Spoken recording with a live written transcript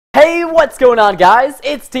Hey, what's going on, guys?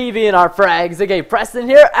 It's TV and our frags, aka Preston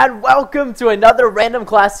here, and welcome to another random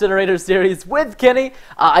class generator series with Kenny.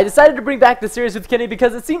 I decided to bring back the series with Kenny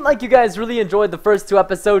because it seemed like you guys really enjoyed the first two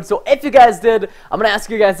episodes, so if you guys did, I'm going to ask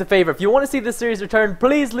you guys a favor. If you want to see this series return,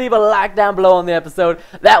 please leave a like down below on the episode.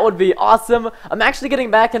 That would be awesome. I'm actually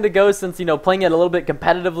getting back into Ghost since, you know, playing it a little bit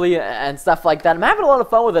competitively and stuff like that. I'm having a lot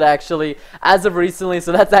of fun with it, actually, as of recently,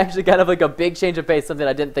 so that's actually kind of like a big change of pace, something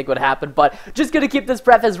I didn't think would happen, but just going to keep this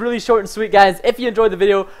preface really short and sweet, guys. If you enjoyed the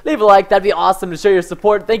video, leave a like. That'd be awesome to show your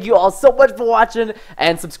support. Thank you all so much for watching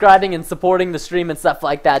and subscribing and supporting the stream and stuff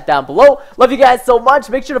like that down below. Love you guys so much.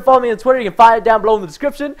 Make sure to follow me on Twitter. You can find it down below in the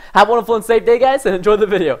description. Have a wonderful and safe day, guys, and enjoy the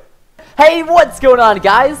video. Hey, what's going on,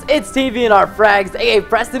 guys? It's TV and our frags, aka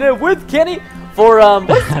Preston here with Kenny for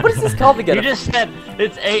what is this called again? You just said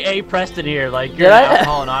it's AA Preston here, like you're an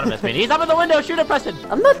alcohol anonymous man. He's up in the window, shoot at Preston.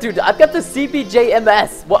 I'm not, dude. I've got the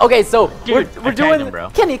CBJMS. Well, okay, so dude, we're doing. Him, bro.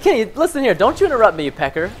 Kenny, listen here. Don't you interrupt me, you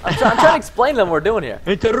pecker. I'm trying to explain them what we're doing here.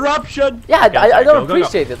 Interruption. Yeah, I don't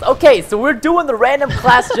appreciate this. Okay, so we're doing the random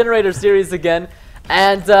class generator series again.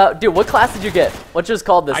 And dude, what class did you get? What's yours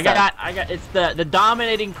called this time? I got. It's the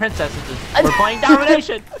dominating princesses. We're playing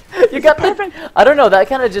domination. You got perfect. I don't know. That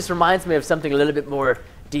kind of just reminds me of something a little bit more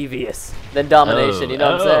devious than domination. You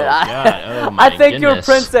know what I'm saying? I think your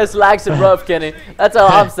princess lacks it rough, Kenny. That's all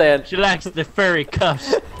I'm saying. She lacks the furry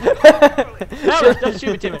cuffs. Don't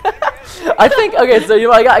shoot me, Timmy. I think. Okay, so you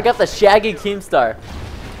know, I got the Shaggy KEEMSTAR.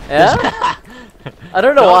 Yeah. I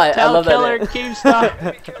don't know why. I love killer that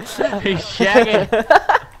KEEMSTAR. He's Shaggy.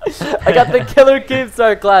 I got the killer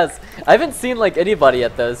KEEMSTAR class. I haven't seen like anybody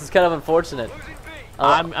yet though. This is kind of unfortunate.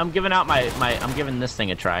 I'm giving out I'm giving this thing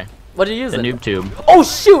a try. What are you using? The noob tube. Oh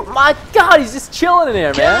shoot! My God, he's just chilling in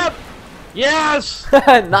here, man. Yes.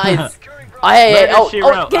 Nice. Oh, hey,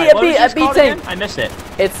 a B tank. I missed it.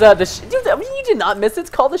 It's dude, you did not miss it. It's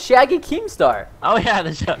called the Shaggy KEEMSTAR. Oh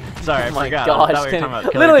yeah, sorry, I forgot. Gosh, I thought we were talking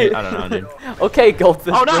about literally. I don't know, dude. Okay,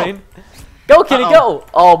 Goldfish Oh no. Brain. Go, Kenny, go!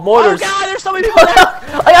 Oh, mortars. Oh God, there's so many people there.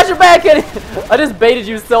 I got your back, Kenny. I just baited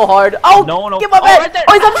you so hard. Oh, get my back! Right there.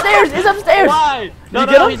 Oh, he's upstairs. He's upstairs. Why?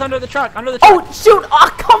 No, he's under the truck. Under the truck. Oh shoot!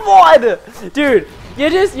 Oh, come on, dude.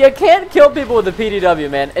 You can't kill people with the PDW,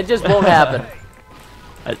 man. It just won't happen.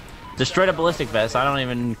 Destroyed a ballistic vest. I don't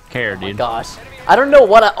even care, dude. Oh my gosh. I don't know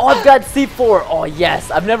what I've got C4. Oh yes.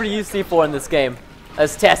 I've never used C4 in this game.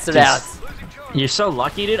 Let's test it out. You're so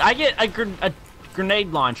lucky, dude. I get a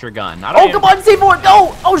grenade launcher gun. Come on, C4,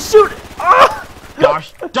 go! Oh shoot! Ah!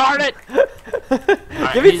 Gosh darn it!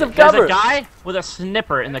 Right, give me some cover. There's a guy with a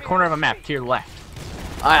snipper in the corner of a map to your left.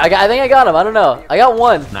 Alright, I think I got him. I don't know. I got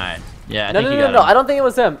one. Nice. Yeah, I think you got him. I don't think it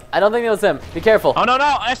was him. I don't think it was him. Be careful. Oh no!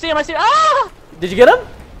 I see him! Ah! Did you get him?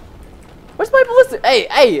 Where's my ballistic?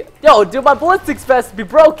 Hey, yo, dude, my ballistics vest be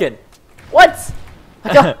broken. What?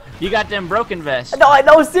 You got them broken vests. No, I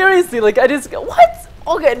know, seriously. Like, what?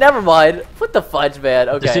 Okay, never mind. What the fudge, man?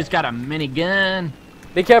 Okay. This dude's got a minigun.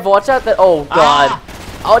 Be careful. Watch out. Oh, God.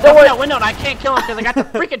 Oh, don't worry. That window and I can't kill him because I got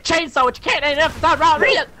the freaking chainsaw, which you can't read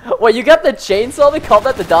it. Wait, you got the chainsaw? They call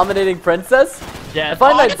that the dominating princess? Yeah. I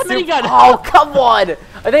find that the minigun. Oh, come on.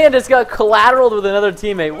 I think I just got collateraled with another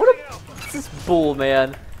teammate. What's this bull,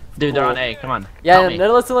 man? Dude, they're on A. Come on. Yeah,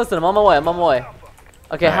 no, listen. I'm on my way.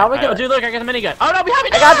 Okay, how are we gonna? Dude, look, I got the minigun. Oh no, behind me!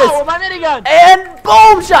 I got this. My minigun. And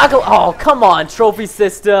boom, chocolate. Oh, come on, trophy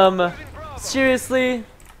system. Seriously,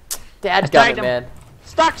 Dad got it, man.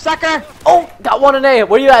 Stuck, sucker. Oh, got one in A.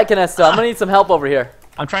 Where you at, Canesto? I'm gonna need some help over here.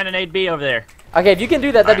 I'm trying to nade B over there. Okay, if you can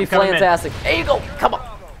do that, that'd be fantastic. There you go. Come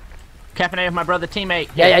on. Capping A with my brother teammate.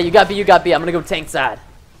 Yeah, you got B. I'm gonna go tank side.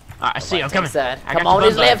 I see. I'm coming. Come on,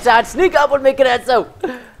 his left side. Sneak up with me, Canesto.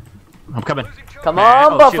 I'm coming. Come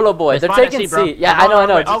on, Buffalo boy. They're taking C. Yeah, I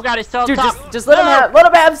know. Oh God, he's still dude, top. just let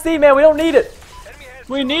him have C, man. We don't need it.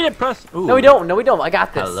 We need it, press. No, we don't. I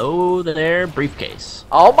got this. Hello there, briefcase.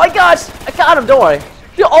 Oh my gosh, I got him. Don't worry.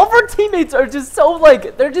 Dude, all of our teammates are just so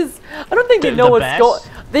like I don't think they know what's going.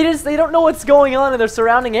 They don't know what's going on in their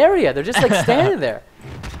surrounding area. They're just like standing there.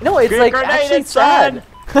 No, it's like actually sad.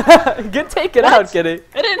 Get taken out, Kitty.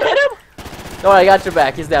 It didn't hit him. No, I got your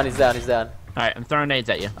back. He's down. Alright, I'm throwing nades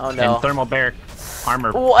at you. Oh no. And thermal barrack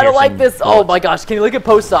armor. Oh, I don't like this. Bullets. Oh my gosh, can you look at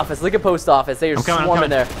post office? They are swarming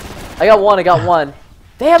there. I got one.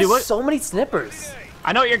 They have so many snippers.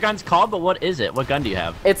 I know what your gun's called, but what is it? What gun do you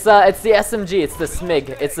have? It's the SMG. It's the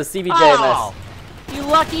SMIG. It's the CBJMS. Oh, you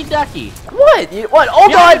lucky ducky. What? What? Oh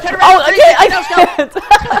God! Oh, I can't!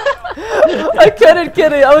 I couldn't,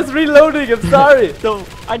 Kitty. I was reloading. I'm sorry.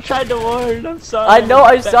 I tried to warn. I'm sorry. I know.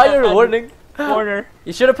 I saw your warning. Warner.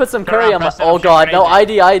 You should have put some curry on my. Oh God! No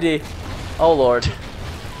ID. Oh Lord.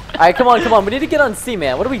 Alright, come on, come on. We need to get on C,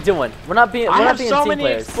 man. What are we doing? We're not being I have team so many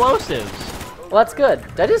players. explosives. Well, that's good.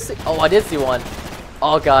 Did I just see? Oh, I did see one.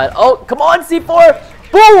 Oh, God. Oh, come on, C4.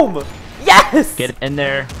 Boom. Yes. Get in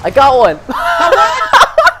there. I got one.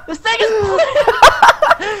 This thing is.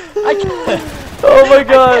 I can't. Oh my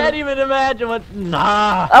God. I can't even imagine what.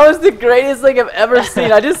 Nah. That was the greatest thing I've ever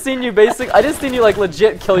seen. I just seen you like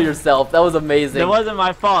legit kill yourself. That was amazing. It wasn't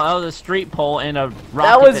my fault. That was a street pole and a rocket.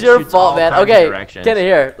 That was your fault, man. Okay, directions. get it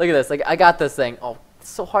here. Look at this. Like I got this thing. Oh, it's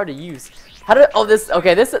so hard to use. How do? Oh, this.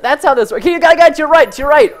 Okay, that's how this works. Okay, you got a guy to your right. To your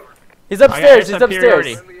right. He's upstairs. He's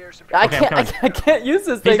upstairs. I can't use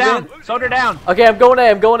this thing. He's down. Man. Soldier down. Okay, I'm going A.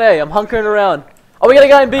 I'm going A. I'm hunkering around. Oh, we got a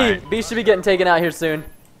guy in B. Right. B should be getting taken out here soon.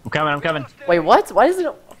 I'm coming. I'm coming. Wait, what? Why does it?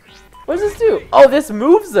 What does this do? Oh, this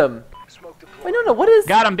moves them. Wait, no. What is?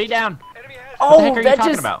 Got him. Be down. Oh, what the heck are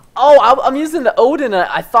you talking about? Oh, I'm using the Odin.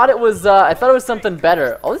 I thought it was something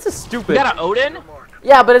better. Oh, this is stupid. You got an Odin?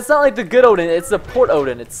 Yeah, but it's not like the good Odin. It's the port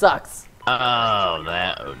Odin. It sucks. Oh,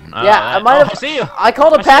 that Odin. Oh, yeah, that. I might have. I see you. I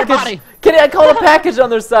called a package. Kenny, I called a package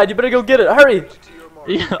on their side. You better go get it. Hurry.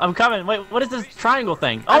 Yeah, I'm coming. Wait, what is this triangle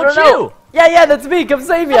thing? I Oh, don't it's know. you. Yeah, that's me. Come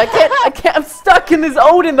save me. I can't. I'm stuck in this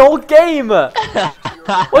Odin the whole game. What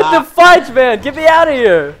the fudge, man? Get me out of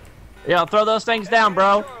here. Yeah, throw those things down,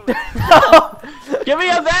 bro. No. Give me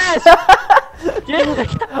a vest.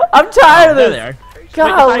 I'm tired of this. There they are.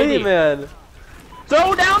 Golly, man.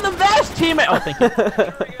 Throw down the vest, teammate. Oh, thank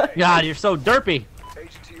you. God, you're so derpy.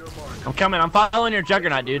 I'm coming. I'm following your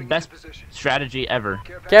juggernaut, dude. Best strategy ever.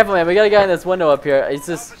 Careful, man. We got a guy in this window up here. It's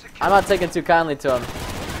just, I'm not taking too kindly to him.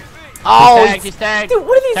 Oh, he's tagged. Dude,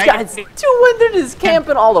 what are these guys doing? They're just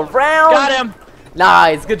camping all around. Got him.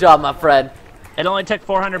 Nice. Good job, my friend. It only took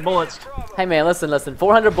 400 bullets. Hey, man, listen.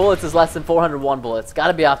 400 bullets is less than 401 bullets.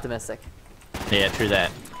 Gotta be optimistic. Yeah, true that.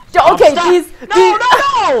 Yo, okay, these.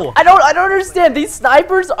 No! I don't understand. These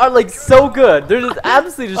snipers are like so good. They're just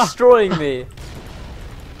absolutely destroying me.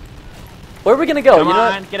 Where are we gonna go? Come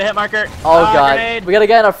on, get a hit marker. Oh God, grenade. we got a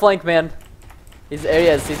guy in our flank, man. There he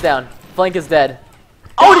is. He's down. Flank is dead.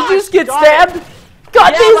 Oh, did you just get stabbed?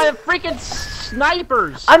 God, by the freaking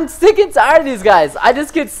snipers. I'm sick and tired of these guys. I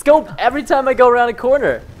just get scoped every time I go around a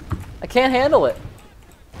corner. I can't handle it.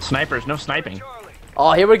 Snipers, no sniping.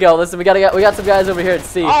 Oh, here we go. Listen, we got some guys over here at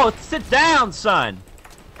C. Oh, sit down, son.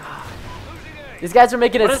 These guys are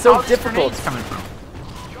making it so difficult. Coming from?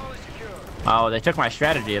 Oh, they took my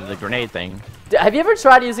strategy of the grenade thing. Have you ever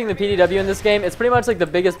tried using the PDW in this game? It's pretty much like the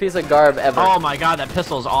biggest piece of garb ever. Oh my God, that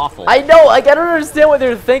pistol is awful. I know, like I don't understand what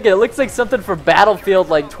they're thinking. It looks like something for Battlefield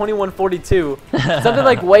like 2142. Something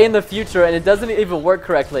like way in the future, and it doesn't even work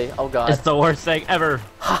correctly. Oh God. It's the worst thing ever.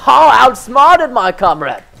 Oh, outsmarted my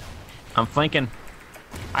comrade. I'm flanking.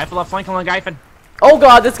 I feel like flanking like Eiffen. Oh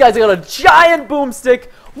God, this guy's got a giant boomstick.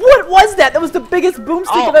 What was that? That was the biggest boomstick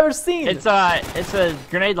I've ever seen. It's a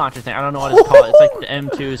grenade launcher thing. I don't know what it's called. It's like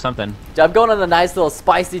the M2 something. I'm going on a nice little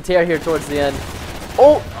spicy tear here towards the end.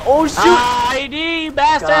 Oh shoot! ID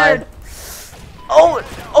bastard! God.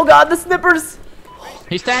 Oh God, the snippers!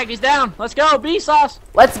 He's tagged. He's down. Let's go, B sauce.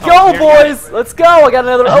 Let's go, boys. Let's go. I got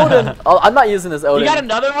another Odin. Oh, I'm not using this Odin. You got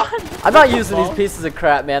another one? I'm not using these pieces of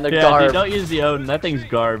crap, man. They're garb. Dude, don't use the Odin. That thing's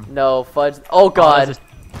garb. No fudge. Oh God.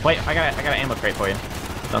 Wait, I got an ammo crate for you.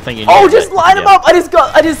 Don't think you need Oh, just line them up. I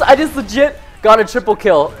just legit got a triple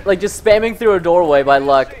kill. Like just spamming through a doorway by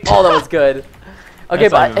luck. Oh, that was good. Okay,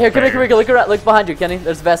 but here, come here. Look around. Look behind you, Kenny.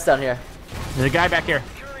 There's a vest down here. There's a guy back here.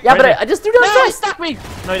 Yeah, but I just threw down. No, he stuck me.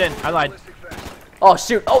 No, he didn't. I lied. Oh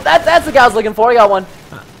shoot! Oh, that's the guy I was looking for. I got one.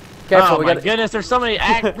 Careful, oh my goodness! There's so many.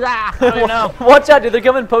 I don't even know. Watch out, dude! They're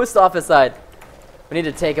coming post office side. We need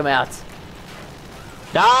to take them out.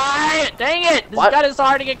 Die! Dang it! This guy is so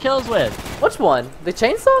hard to get kills with. Which one? The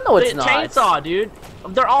chainsaw? No, it's not. Chainsaw, dude.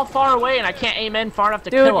 They're all far away, and I can't aim in far enough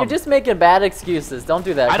to kill them. Dude, you're just making bad excuses. Don't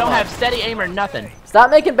do that. I don't have steady aim or nothing.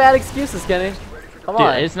 Stop making bad excuses, Kenny. Come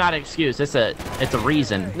on. Dude, it's not an excuse. It's a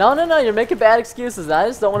reason. No. You're making bad excuses. I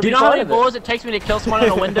just don't want to be part of it. Do you know how many bullets it takes me to kill someone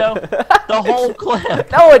in a window? The whole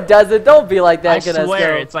clip. No, it doesn't. Don't be like that, I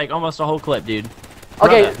swear, it's like almost a whole clip, dude.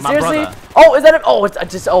 Okay, seriously? Oh, is that it? Oh, it's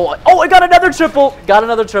just. Oh, I got another triple.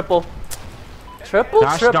 Triple,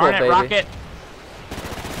 Gosh, darn it, baby. Rocket.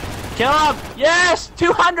 Kill him. Yes,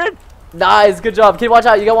 200. Nice, good job. Kid, watch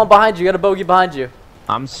out. You got one behind you. You got a bogey behind you.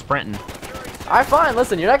 I'm sprinting. All right, fine.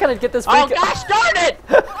 Listen, you're not gonna get this. Oh gosh, darn it!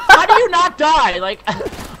 How do you not die? Like,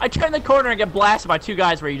 I turn the corner and get blasted by two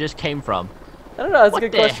guys where you just came from. I don't know. That's a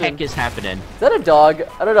good question. What the heck is happening? Is that a dog?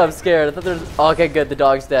 I don't know. I'm scared. I thought there's. Oh, okay, good. The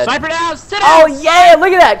dog's dead. Sniper down. Sit down. Oh yeah!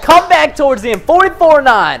 Look at that. Come back towards the end.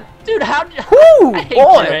 44-9. Dude, how? Woo, I hate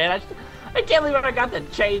boy. you, man. I can't believe I got the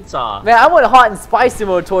chainsaw. Man, I went hot and spicy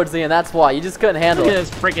mode towards the end. That's why you just couldn't handle Look at it.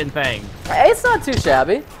 this freaking thing. Hey, it's not too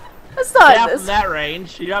shabby. It's not. Yeah, from that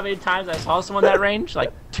range. You know how many times I saw someone that range?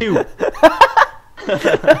 Like 2.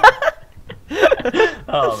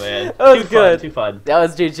 Oh man, that was good. Too fun. That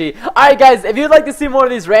was GG. Alright guys, if you'd like to see more of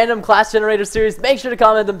these random class generator series, make sure to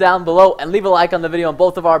comment them down below and leave a like on the video on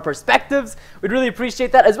both of our perspectives. We'd really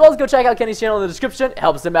appreciate that, as well as go check out Kenny's channel in the description. It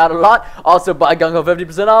helps him out a lot. Also buy Gungo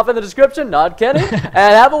 50% off in the description, not Kenny. And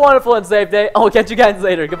have a wonderful and safe day. I'll catch you guys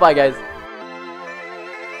later. Goodbye guys.